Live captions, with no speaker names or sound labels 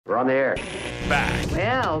We're on the air. Back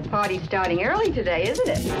Well, party's starting early today, isn't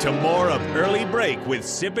it? to more of Early Break with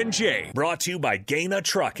Sip and Jay, brought to you by Gaina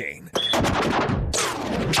Trucking.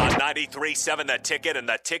 On 93.7 The Ticket and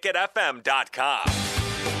theticketfm.com.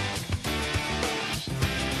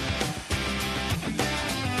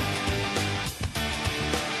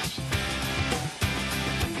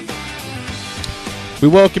 We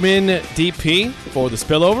welcome in DP for the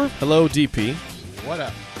Spillover. Hello, DP. What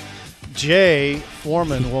up? Jay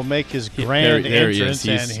Foreman will make his grand There he entrance,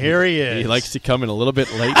 is. and here he is. He likes to come in a little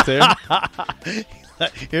bit late there.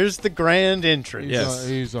 Here's the grand entrance. Yes.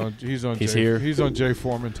 He's He's Jay, here. He's on Jay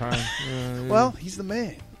Foreman time. Yeah, Well, he's the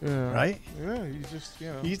man, yeah. right? Yeah, he's just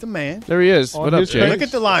He's the man. There he is. On What up, his Jay? page. Look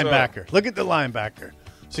at the linebacker. Look at the linebacker.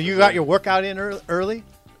 So you got your workout in early?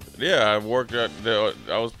 Yeah, I worked at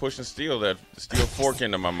I was pushing steel fork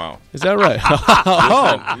into my mouth. Is that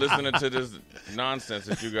right? Listening to this nonsense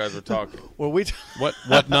that you guys were talking. Well, we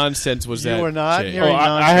What nonsense was You that? were not Jay? here. Oh,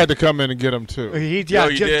 I had to come in and get him too. you did? I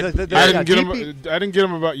didn't get him. I didn't get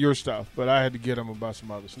him about your stuff, but I had to get him about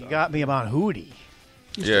some other stuff. You got me about Hootie.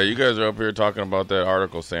 Yeah, you guys are up here talking about that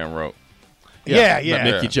article Sam wrote. Yeah.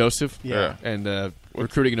 Mickey Joseph. Yeah. And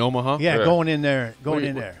recruiting in Omaha. Yeah, Yeah. going in there. Yeah.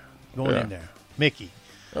 In there. Mickey.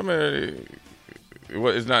 I mean,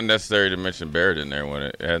 it's not necessary to mention Barrett in there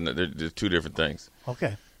when there's two different things.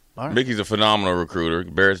 Okay. All right. Mickey's a phenomenal recruiter.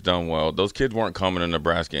 Barrett's done well. Those kids weren't coming to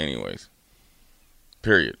Nebraska anyways.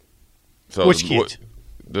 Period. So Which kids?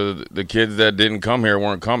 The kids that didn't come here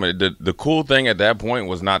weren't coming. The cool thing at that point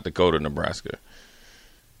was not to go to Nebraska.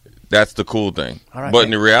 That's the cool thing. All right, but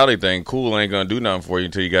in the reality thing, cool ain't gonna do nothing for you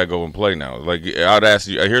until you gotta go and play now. Like I'd ask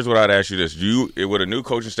you, here's what I'd ask you: this, with a new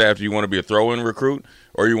coaching staff, do you want to be a throw-in recruit,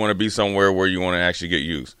 or you want to be somewhere where you want to actually get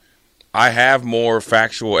used? I have more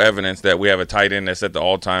factual evidence that we have a tight end that set the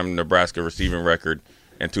all-time Nebraska receiving record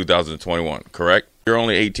in 2021. Correct? You're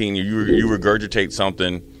only 18. You regurgitate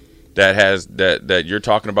something that you're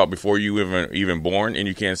talking about before you even born, and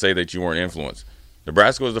you can't say that you weren't influenced.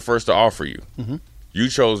 Nebraska was the first to offer you. Mm-hmm. You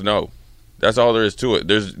chose no. That's all there is to it.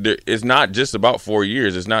 It's not just about 4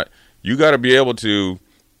 years. It's not. You got to be able to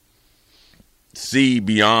see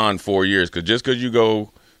beyond 4 years. Because just because you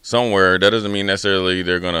go somewhere, that doesn't mean necessarily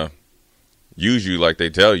they're gonna use you like they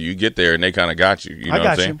tell you. You get there and they kind of got you. You know what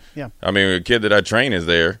I'm saying? Yeah. I mean, a kid that I train is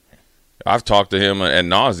there. I've talked to him ad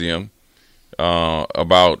nauseum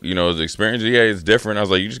about his experience. Yeah, it's different. I was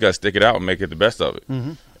like, you just got to stick it out and make it the best of it.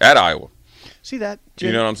 Mm-hmm. At Iowa. See that? Jay,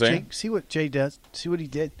 You know what I'm saying? See what Jay does? See what he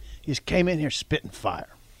did? He just came in here spitting fire.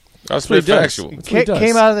 That's what he does. factual. That's what he does.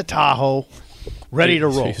 Came out of the Tahoe, ready to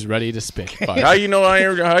roll. He's ready to spit. How you know I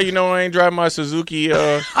ain't driving my Suzuki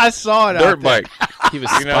I saw it out dirt there. bike? He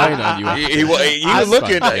was spying on you. He was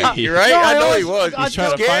looking at you, right? No, I know I he was. was He's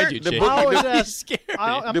trying to find you, The Jay. I was, He's scared.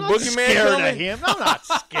 I'm The not boogeyman scared coming? of him. I'm not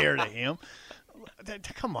scared of him.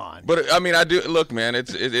 Come on. But I mean, I do look, man.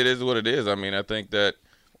 It is what it is. I mean, I think that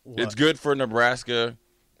it's good for Nebraska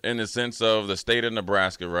in the sense of the state of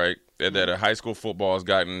Nebraska, right? That a high school football has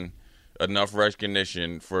gotten enough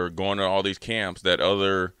recognition for going to all these camps that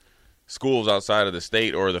other schools outside of the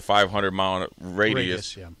state or the 500-mile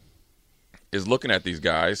radius yeah. is looking at these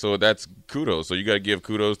guys. So that's kudos. So you got to give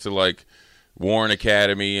kudos to like Warren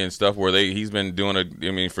Academy and stuff where he's been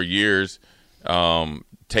doing for years,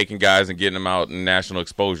 taking guys and getting them out in national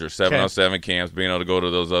exposure, 7-on-7 camps, being able to go to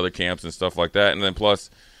those other camps and stuff like that, and then plus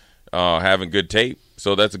having good tape.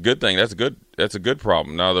 So that's a good thing. That's a good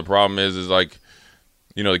problem. Now the problem is like,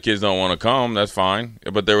 the kids don't want to come. That's fine.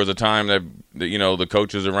 But there was a time that the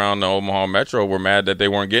coaches around the Omaha Metro were mad that they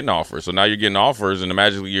weren't getting offers. So now you're getting offers, and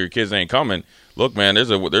magically your kids ain't coming. Look, man, there's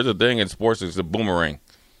a thing in sports. It's a boomerang.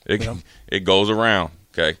 It goes around.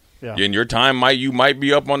 Okay. Yeah. In your time, you might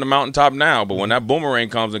be up on the mountaintop now, but when that boomerang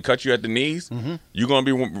comes and cuts you at the knees,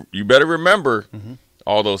 you better remember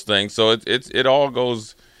all those things. So it all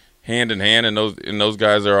goes hand in hand, and those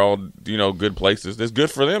guys are all good places. It's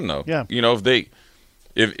good for them though. Yeah.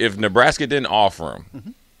 If Nebraska didn't offer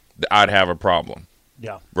them, I'd have a problem.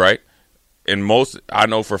 Yeah. Right. And I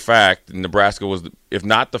know for a fact, Nebraska was, if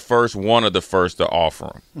not the first, one of the first to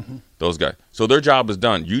offer them. Those guys. So their job is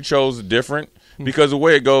done. You chose different because the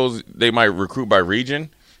way it goes, they might recruit by region.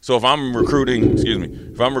 So if I'm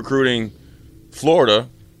recruiting Florida,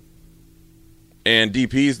 and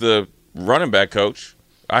DP's the running back coach,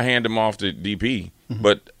 I hand him off to DP,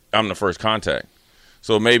 but I'm the first contact.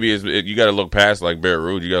 So maybe you got to look past like Barrett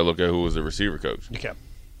Ruud. You got to look at who was the receiver coach. Okay.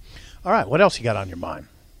 All right. What else you got on your mind?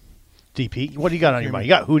 DP, what do you got on your mind? You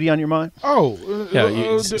got Hootie on your mind? Oh,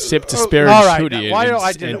 Sip disparaged all right. Hootie, Why and, do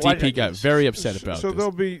I did and it? Why DP did I got do very upset about so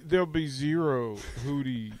this. there'll be zero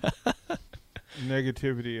Hootie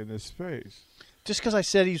negativity in this space. Just because I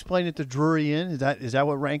said he was playing at the Drury Inn, is that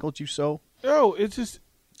what rankled you so? No, it's just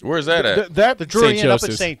Where's that at? The Drury St. Inn up at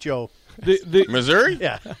Joseph's. St. Joe. Missouri?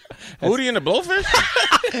 Yeah, Hootie and the Blowfish?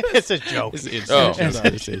 it's a joke.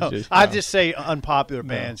 I just say unpopular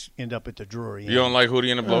bands end up at the Drury Inn. You don't like Hootie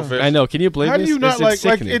and the Blowfish? I know. Can you believe How this? do you not It's like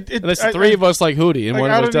sickening. it? Unless three of us like Hootie and like,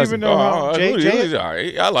 one I of us don't doesn't. even know how. He's all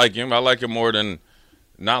right. I like him. I like him more than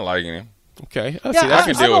not liking him. Okay. Yeah, I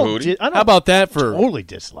can deal with Hootie. I How about that for totally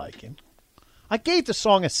dislike him. I gave the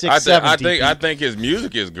song a 6.7. I think his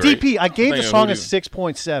music is great. DP, I gave the song a Hootie-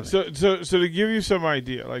 6.7. So to give you some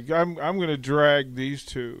idea, like I'm going to drag these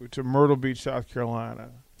two to Myrtle Beach, South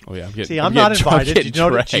Carolina. Oh yeah. See, I'm not invited. Did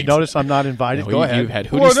you notice I'm not invited? No, Go ahead. You've had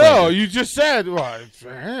Hootie Well, no, slander. you just said.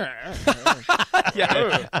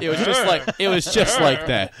 Yeah. It was just like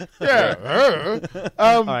that. Yeah.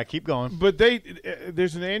 All right, keep going. But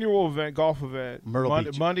there's an annual event, golf event, Myrtle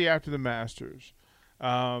Beach. Monday after the Masters,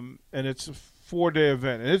 and it's a 4-day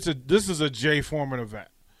event, and this is a Jay Foreman event.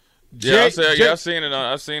 I've seen it.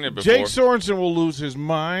 I've seen it before. Jake Sorensen will lose his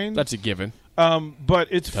mind. That's a given. But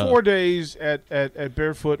it's 4 days at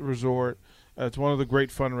Barefoot Resort. It's one of the great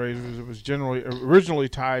fundraisers. It was originally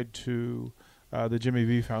tied to the Jimmy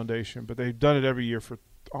V Foundation, but they've done it every year for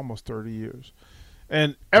almost 30 years.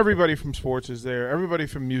 And everybody from sports is there. Everybody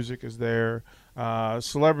from music is there.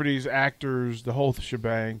 Celebrities, actors, the whole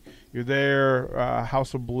shebang. You're there.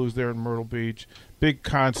 House of Blues there in Myrtle Beach. Big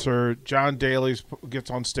concert. John Daly gets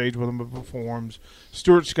on stage with them and performs.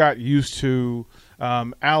 Stuart Scott used to.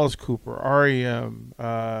 Alice Cooper, R.E.M.,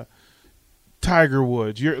 Tiger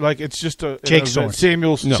Woods. It's just Jake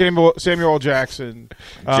Sorensen. Samuel L. Jackson.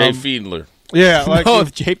 Jay Fiedler. Yeah, like No,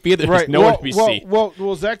 Jay Fiedler right. is nowhere to be seen.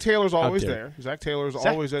 Well, Zach Taylor's always there. there. Zach Taylor's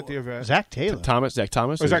always at the event. Zach Taylor. Zach Thomas. Zach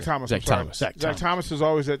Thomas. Zach I'm sorry. Thomas. Zach Zach Thomas is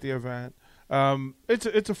always at the event. It's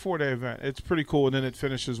a 4-day event. It's pretty cool, and then it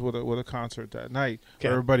finishes with a concert that night. Okay.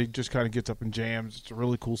 Where everybody just kind of gets up and jams. It's a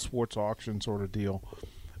really cool sports auction sort of deal.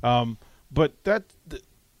 But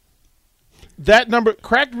that number,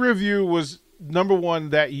 Cracked Review was number one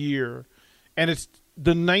that year, and it's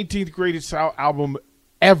the 19th greatest album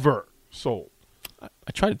ever sold.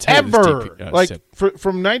 I tried to tell you this, DP,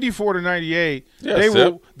 from 94 to 98, Yeah, they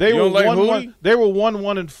Sip. were You don't like 1-1. Hootie? They were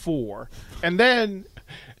 1-1 and 4, and then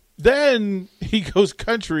he goes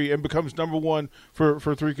country and becomes number one for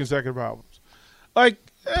 3 consecutive albums.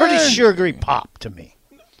 Pretty sugary pop to me.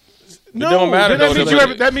 No, don't matter, that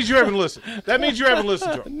though. that means you haven't listened. That means you haven't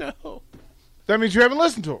listened to him. No. That means you haven't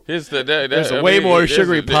listened to him. There's way more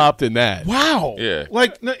sugary pop than that. Wow. Yeah.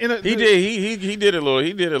 He did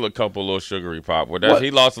a couple little sugary pop with that.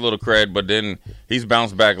 He lost a little cred, but then he's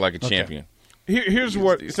bounced back like a champion. Here's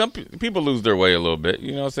what Some people lose their way a little bit.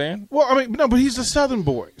 You know what I'm saying? Well, I mean, no, but he's a Southern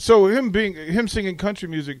boy. So him singing country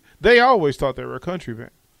music, they always thought they were a country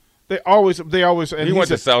band. They always. And he went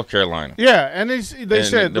to South Carolina. Yeah, and they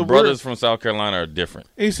said the brothers from South Carolina are different.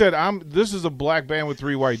 He said, "This is a black band with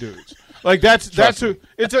 3 white dudes." That's who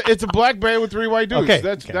it's a black band with 3 white dudes. Okay,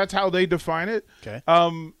 That's how they define it. Okay.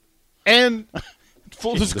 And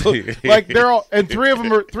full disclosure, they're all, and 3 of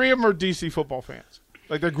them are DC football fans.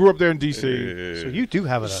 Like they grew up there in DC. So you do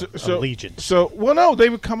have an allegiance. So no, they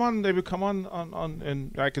would come on,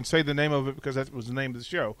 and I can say the name of it because that was the name of the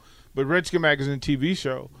show. But Redskin Magazine TV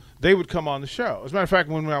show, they would come on the show. As a matter of fact,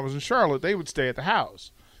 when I was in Charlotte, they would stay at the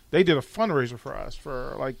house. They did a fundraiser for us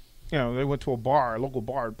they went to a local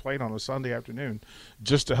bar, and played on a Sunday afternoon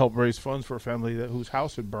just to help raise funds for a family whose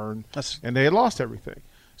house had burned, and they had lost everything.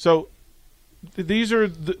 So these are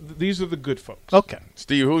the good folks. Okay.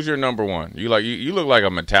 Steve, who's your number one? You look like a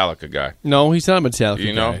Metallica guy. No, he's not a Metallica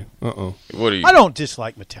You know? guy. What are you? I don't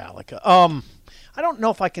dislike Metallica. I don't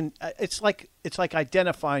know if I can. It's like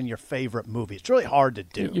identifying your favorite movie. It's really hard to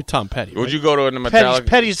do. You're Tom Petty. Would you go to a Metallica?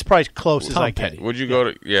 Petty's probably close as Tom I get. Petty. Would you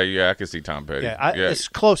go to? Yeah, I can see Tom Petty. As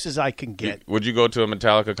close as I can get. Would you go to a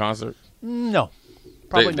Metallica concert? No,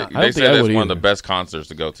 probably not. They say that's one of the best concerts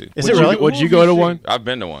to go to. Is it really? Would you go to one? I've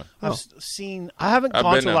been to one. I haven't I've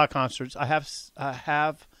gone been to a to- lot of concerts. I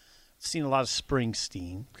have seen a lot of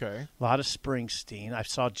Springsteen. Okay. A lot of Springsteen. I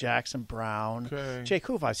saw Jackson Brown. Okay. Jake,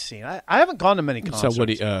 who have I seen? I haven't gone to many concerts.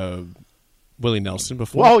 So Willie Nelson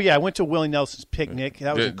before? Well, yeah, I went to Willie Nelson's picnic.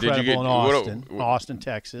 That was Did you incredible get- in Austin,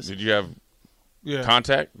 Texas. Did you have Yeah.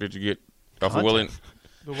 contact? Did you get off of Contact? Willie?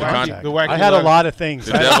 The Contact. wacky I had a letter. lot of things.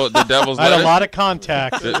 The devil's I had letter? a lot of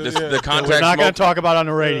contacts. The that contact we're not going smoke. to talk about on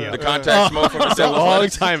the radio. The contact smoke from the a devil's long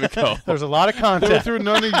letter? time ago. There's a lot of They were contact. through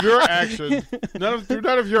none of your action. Through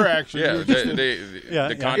none of your action. Yeah, You were just in- Yeah, the yeah.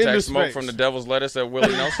 contact Into smoke space. from the devil's lettuce at Willie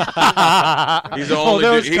Nelson. He's the Oh, only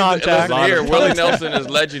there dude. was He's, contact. listen here, Lot of Willie Nelson is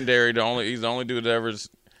legendary. He's the only dude that ever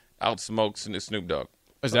outsmokes Snoop Dogg.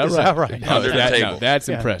 Is that Is right? that right? No, Under the table. that's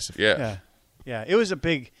Yeah. impressive. Yeah. Yeah. It was a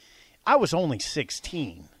big. I was only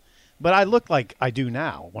 16, but I looked like I do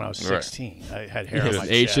now. When I was 16, I had hair on my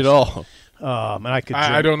Age chest. at all. And I could.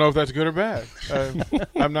 I don't know if that's good or bad.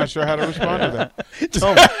 I'm not sure how to respond to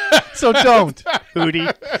that. So don't, Hootie.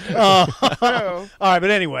 All right, but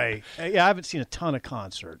anyway, I haven't seen a ton of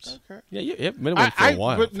concerts. Yeah, you've been away for a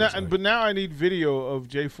while. But now I need video of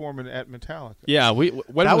Jay Foreman at Metallica. Yeah, when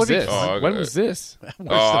That was would be this? fun. When was this?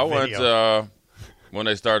 I went when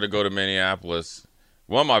they started to go to Minneapolis.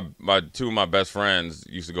 One of two of my best friends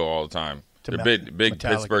used to go all the time. They're big Metallica.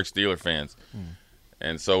 Pittsburgh Steelers fans.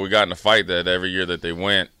 And so we got in a fight that every year that they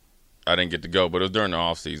went, I didn't get to go, but it was during the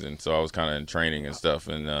off season, so I was kind of in training and stuff.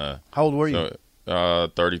 And How old were you?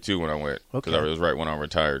 32 when I went, because Okay. it was right when I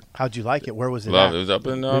retired. How'd you like it? Where was it? Love at? it. It was up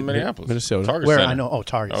in Minneapolis, Minnesota. Target Where Center. I know. Oh,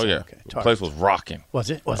 Target. Oh Center. yeah, Okay. the Target. place was rocking. Was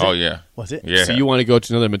it? Was Oh it? yeah, Was it? yeah. So you want to go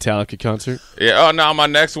to another Metallica concert? Yeah. Oh no, my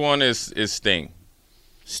next one is Sting.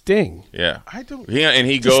 Sting. Yeah, I don't.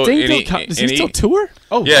 he Does goes. Sting And does he still tour?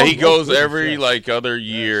 Oh, Yeah, oh, he goes goodness, every yes. other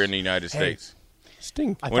year in the United States.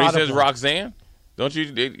 Sting. I When he thought of says one. Roxanne, don't you?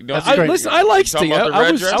 That's you great. Listen, I like You talking Sting. about the I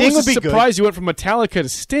red was, dress? I Sting was would be good. surprised you went from Metallica to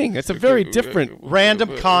Sting. That's a very different.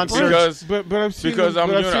 Random concerts. because But I've seen because them, I'm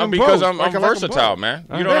but I've doing, seen them because both. I'm Like, I like them versatile, both. man.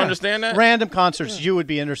 You don't Yeah. understand that? Random concerts. You would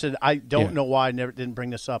be interested. I don't Yeah. know why I didn't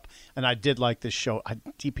bring this up, and I did like this show.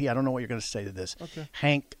 DP, I don't know what you're going to say to this. Okay.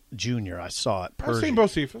 Hank Jr. I saw it. I've seen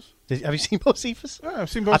Bocephus. Have you seen Bocephus? Yeah,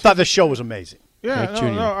 I've seen I Bocephus. thought the show was amazing. Yeah, Hank Jr.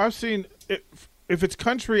 no, I've seen it. If it's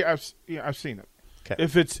country, I've seen it. Okay.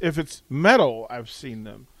 If it's metal, I've seen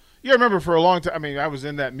them. Yeah, I remember for a long time. I mean, I was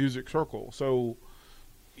in that music circle, so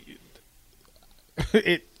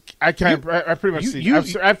I pretty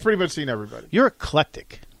much I've pretty much seen everybody. You're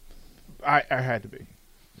eclectic. I had to be.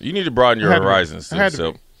 You need to broaden your I had to be. horizons. I had to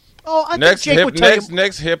So be. Oh, I next think Jake would tell you.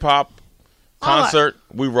 next hip hop concert,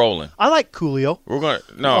 we rolling. I like Coolio. We're gonna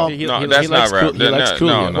no, He that's likes not right. Cool- he likes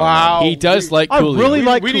Coolio. No. Wow. He does like I Coolio. really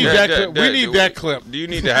like we need Coolio. that clip. We need that clip. Do you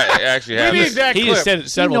need to actually have We need this? that He clip. has said it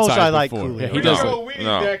several knows times I like before. Coolio. Yeah, he We does. know. We need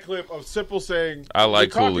No. that clip of Simple saying, I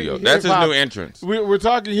like we're talking Coolio. That's his hip-hop. new entrance. We're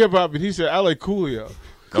talking hip hop, and he said, "I like Coolio."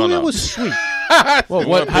 Coolio no. was sweet. Well,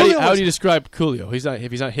 Coolio how was- do you describe Coolio?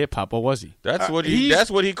 If he's not hip hop, what was he? That's what he's- that's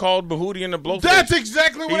what he called Behootie and the Blowfish. That's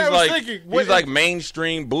exactly what He's I was like, thinking. He's like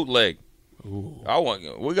mainstream bootleg.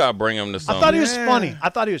 We gotta bring him to I something. thought he was funny. I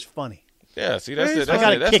thought he was funny. Yeah, see, that's I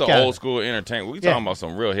got a that's kick the out of old it. school entertainment. We Yeah. talking about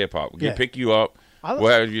some real hip hop. Yeah. Pick you up. I-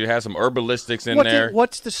 Well, you have some herbalistics in there.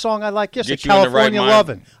 What's the song I like? Yes, Get you in the right California mind.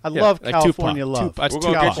 Lovin'. I Yeah, love like California Tupac. Love. That's We're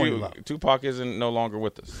gonna get California you. Love. Tupac isn't no longer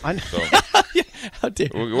with us. I know. So How dare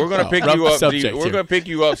we're gonna pick rub you the up. subject We're here. gonna pick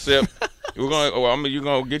you up, Sip. You're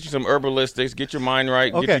gonna get you some herbalistics. Get your mind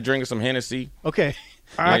right. Okay. Get you drinking some Hennessy. Okay.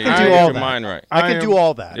 I I Yeah, can get do all your that. mind right. I can do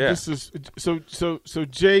all that. Yeah. This is so.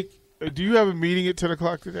 Jake, do you have a meeting at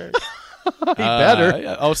 10:00 today? He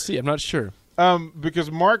better. I'll see. I'm not sure.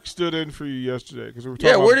 Because Mark stood in for you yesterday because we were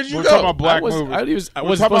Yeah, talking where about, did you we were go? talking about black I was movies. I We wasn't were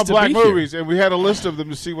talking supposed about to black be here. movies, and we had a list of them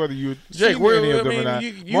to see whether you had Jake, seen where- any I of them or mean, not.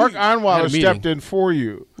 you- Mark had Einweiler a meeting. stepped in for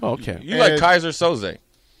you. Oh, okay. You like And- Kaiser Soze.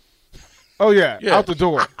 Oh yeah, Yeah. out the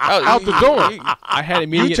door, out the door. I had a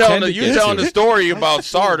meeting You at 10 telling to the, get you telling to. the story about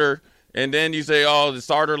Sarter, and then you say, "Oh, the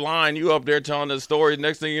Sarter line." You up there telling the story.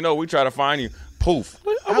 Next thing you know, we try to find you. Poof.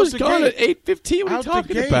 I was the gone gate. at 8:15. What are you Out the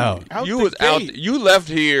talking gate. about? Out You the was out. gate. You left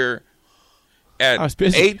here I at was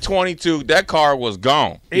busy. 8:22. That car was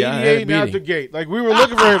gone. Yeah, I had a 88 out meeting. the gate. Like we were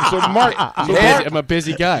looking for him. So Mark, I'm a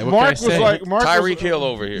busy guy. What Mark can I was say? like, Mark Tyreek was, Hill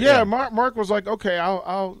over here. Yeah, Mark was like, okay,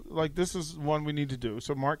 I'll like this is one we need to do.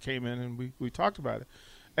 So Mark came in and we talked about it,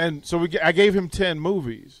 and so I gave him 10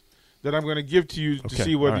 movies that I'm going to give to you to Okay,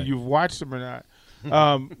 see whether all right. you've watched them or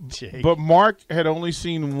not. Jake. But Mark had only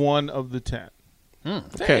seen one of the 10.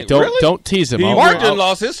 Okay, Dang, don't really? don't tease him. He I'll- Mark I'll- didn't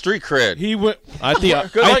lost his street cred. He went. I think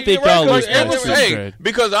Because I'll lose it my was- street hey, cred.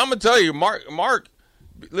 because I'm gonna tell you, Mark.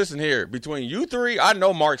 Listen here, between you three, I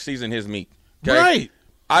know Mark seasoned his meat. Okay? Right.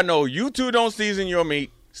 I know you two don't season your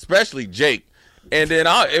meat, especially Jake. And then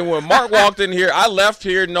when Mark walked in here, I left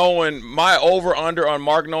here knowing my over under on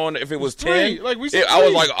Mark knowing if it was 10. Three. Like, we said I was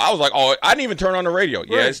three. like, oh, I didn't even turn on the radio.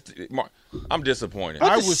 Yeah, Right. Mark, I'm disappointed.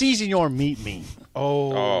 What I does was- season your meat mean?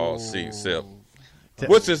 Oh, see, Sip.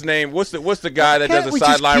 What's his name? What's the guy that Can't does we the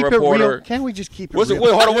just sideline keep it reporter? real? Can't we just keep it What's real?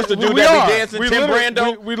 wait, hold on, what's the dude We that are. be dancing? We Tim literally-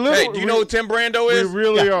 Brando? we literally- Hey, do you know who Tim Brando We is?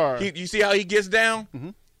 really are. You see how he gets down?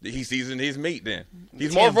 He seasoned his meat then.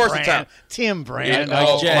 He's more versatile. Tim Brand.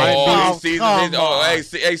 Oh, Jay. he seasoned come his. Oh, on.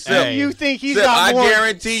 hey, Sip. You think he's Sip, got more I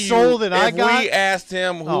guarantee soul you, than I if got? we asked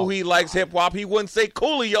him who Oh. he likes hip hop, he wouldn't say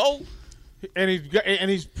Coolio. And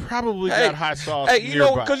he's probably got hot sauce. Hey, you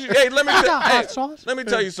know, because let me hot sauce. Let me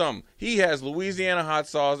tell you something. He has Louisiana hot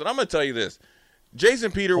sauce, and I'm gonna tell you this.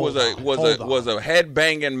 Jason Peter was a head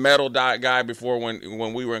banging metal guy before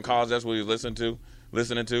when we were in college. That's what he was listening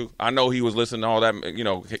to. I know he was listening to all that, you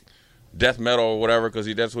know, death metal or whatever,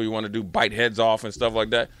 because that's what he wanted to do, bite heads off and stuff like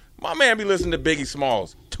that. My man be listening to Biggie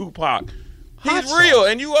Smalls, Tupac. He's real,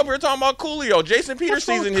 and you up here talking about Coolio. Jason Peter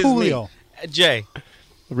seasoned his meat. Jay.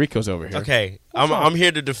 Rico's over here. Okay, I'm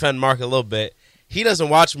here to defend Mark a little bit. He doesn't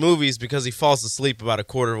watch movies because he falls asleep about a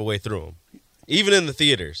quarter of the way through them, even in the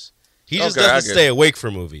theaters. He just doesn't stay awake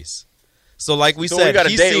for movies. So, like we said, we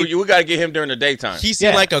got to get him during the daytime. He's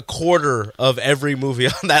seen like a quarter of every movie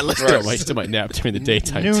on that list. Right. He still might nap during the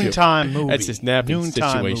daytime. Noontime movie. That's his napping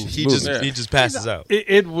situation. He just passes out.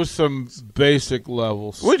 It was some basic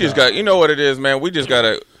levels. We just got, you know what it is, man. We just got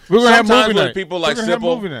to. We're gonna have movie night. People like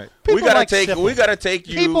Sipple. We got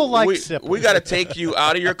to take you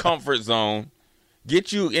out of your comfort zone.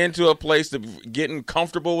 Get you into a place of getting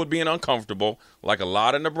comfortable with being uncomfortable, like a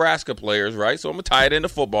lot of Nebraska players, right? So I'm gonna tie it into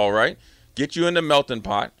football, right? Get you in the melting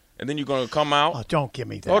pot, and then you're gonna come out. Oh, don't give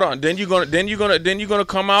me that. Hold on. Then you're gonna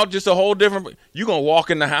come out just a whole different. You're gonna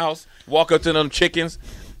walk in the house, walk up to them chickens,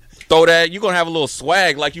 throw that. You're gonna have a little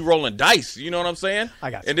swag like you rolling dice. You know what I'm saying?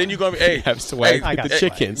 I got. And then you're gonna be have swag with the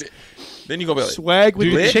chickens. Then you're gonna be like, swag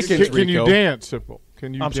with the chickens. Can you dance, Sipple?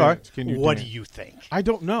 I'm sorry. What do you think? I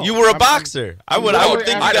don't know. You were a boxer. I would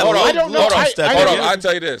think. I don't know. Hold on. I'll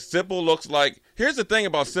tell you this. Sipple looks like. Here's the thing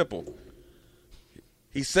about Sipple.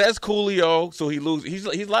 He says Coolio, so he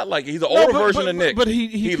loses. He's not like he's an older version of Nick. But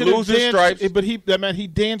he loses stripes. But he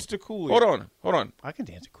danced to Coolio. Hold on. I can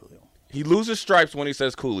dance to Coolio. He loses stripes when he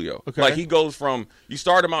says Coolio. Okay. Like he goes from you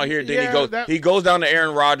start him out here, then he goes down to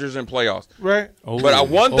Aaron Rodgers in playoffs. Right. But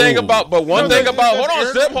one thing about hold on,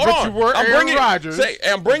 Sip, hold on. You were Aaron Rodgers.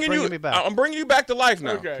 I'm bringing you back to life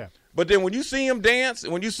now. Okay. But then when you see him dance,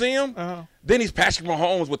 then he's Patrick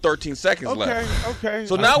Mahomes with 13 seconds left. Okay.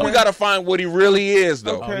 So now we got to find what he really is,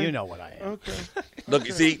 though. Oh, you know what I am. Okay. Look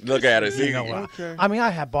at it. See, you know what I mean, I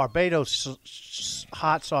have Barbados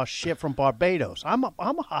hot sauce shit from Barbados. I'm a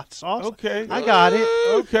hot sauce. Okay. I got it.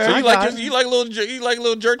 Okay. So you like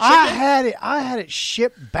little jerk chicken? I had it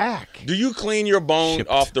shipped back. Do you clean your bone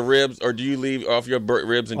off the ribs, or do you leave off your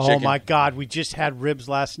ribs and chicken? Oh my God, we just had ribs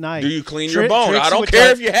last night. Do you clean your bone? I don't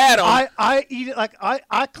care if you had them. I eat it like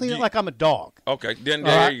I clean it like I'm a dog. Okay, then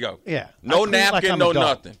there you go. Yeah. No napkin, no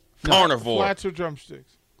nothing. Carnivore. Flats or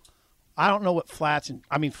drumsticks? I don't know what flats.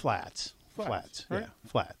 Flats. Flats. Right? Yeah.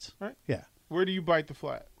 Flats. Right? Yeah. Where do you bite the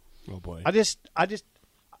flat? Oh boy. I just.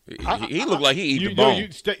 He looked like he eat the bone.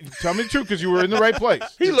 Tell me the truth, because you were in the right place.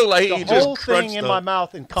 He looked like he the whole just thing in my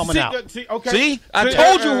mouth and coming out. Okay. See, I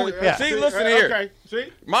told you. Yeah. See, listen here. Okay.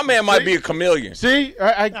 See, my man might be a chameleon. See,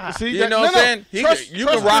 I see. You know what I'm saying? You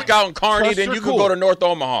can rock out in Kearney, then you can go to North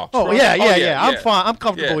Omaha. Oh yeah. I'm fine. I'm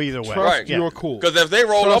comfortable either way. Right. You're cool. Because if they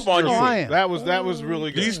roll up on you, I am. that was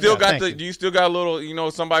really good. Do you still got a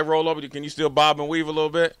little? Somebody roll up? Can you still bob and weave a little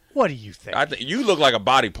bit? What do you think? I think you look like a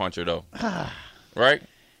body puncher though, right?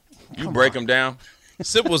 You break them down.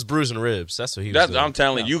 Sip was bruising ribs. That's what he was doing. I'm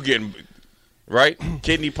telling you, getting right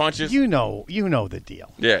kidney punches. You know the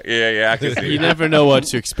deal. Yeah. I can see. You never know what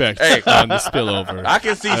to expect on the spillover. I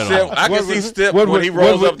can see Sip. I can see Sip when he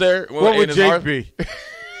rolls up there. What would Jake be?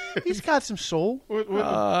 He's got some soul.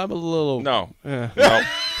 I'm a little. No. Negative.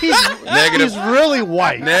 He's really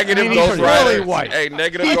white. Negative Ghost Rider. Really white. Hey,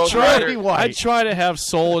 negative He's Ghost really Rider. white. I try to have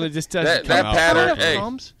soul, and it just doesn't come out. Pattern. Hey,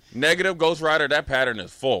 negative Ghost Rider. That pattern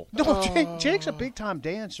is full. No, Jake's a big time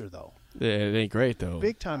dancer though. Yeah, it ain't great though.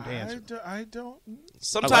 Big time dancer. I don't.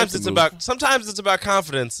 Sometimes it's about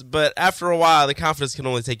confidence, but after a while, the confidence can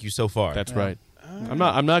only take you so far. That's right. I'm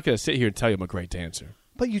not going to sit here and tell you I'm a great dancer.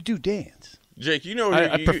 But you do dance. Jake, you know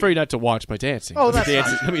I prefer not to watch my dancing. Oh, that's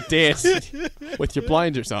let me dance with your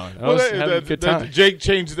blinders on. I was having a good time. Jake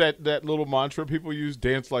changed that little mantra people use: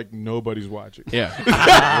 dance like nobody's watching. Yeah.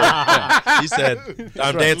 He said,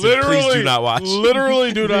 "I'm dancing. Please do not watch.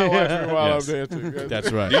 Literally, do not watch me while I'm dancing."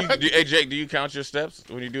 That's right. Hey, Jake, do you count your steps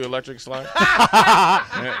when you do electric slide?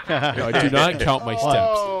 No, I do not count my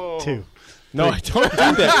steps. 2. No, I don't do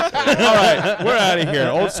that. All right, we're out of here.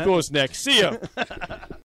 Old school's next. See ya.